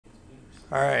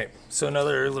Alright, so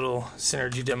another little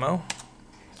Synergy demo.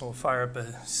 We'll fire up a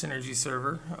Synergy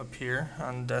server up here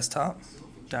on the desktop.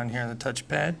 Down here on the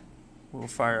touchpad, we'll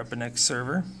fire up an X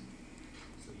server.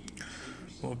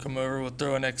 We'll come over, we'll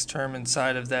throw an X term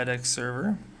inside of that X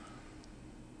server.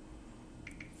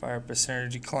 Fire up a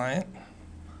Synergy client.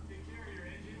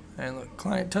 And look,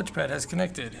 client touchpad has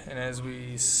connected. And as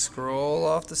we scroll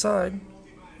off the side,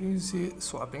 you see it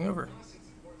swapping over.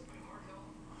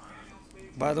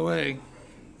 By the way,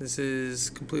 this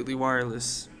is completely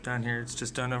wireless down here. It's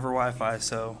just done over Wi-Fi,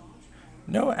 so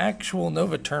no actual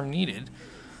Nova term needed.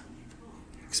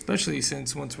 Especially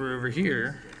since once we're over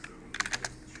here,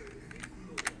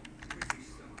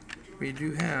 we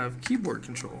do have keyboard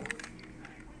control.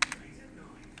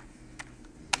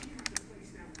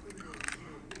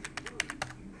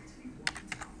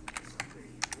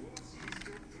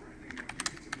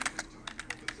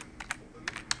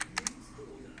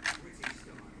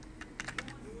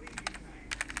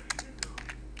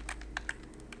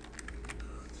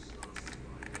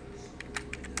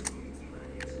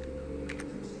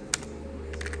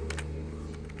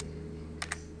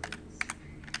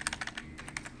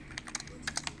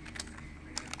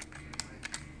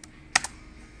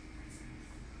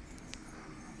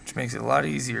 Which makes it a lot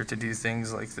easier to do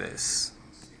things like this.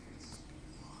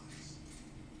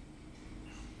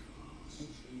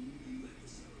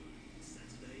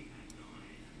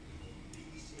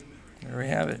 There we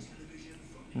have it.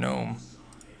 GNOME.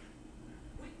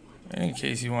 In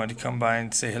case you wanted to come by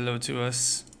and say hello to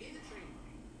us,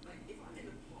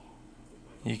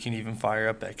 you can even fire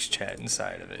up XChat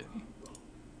inside of it.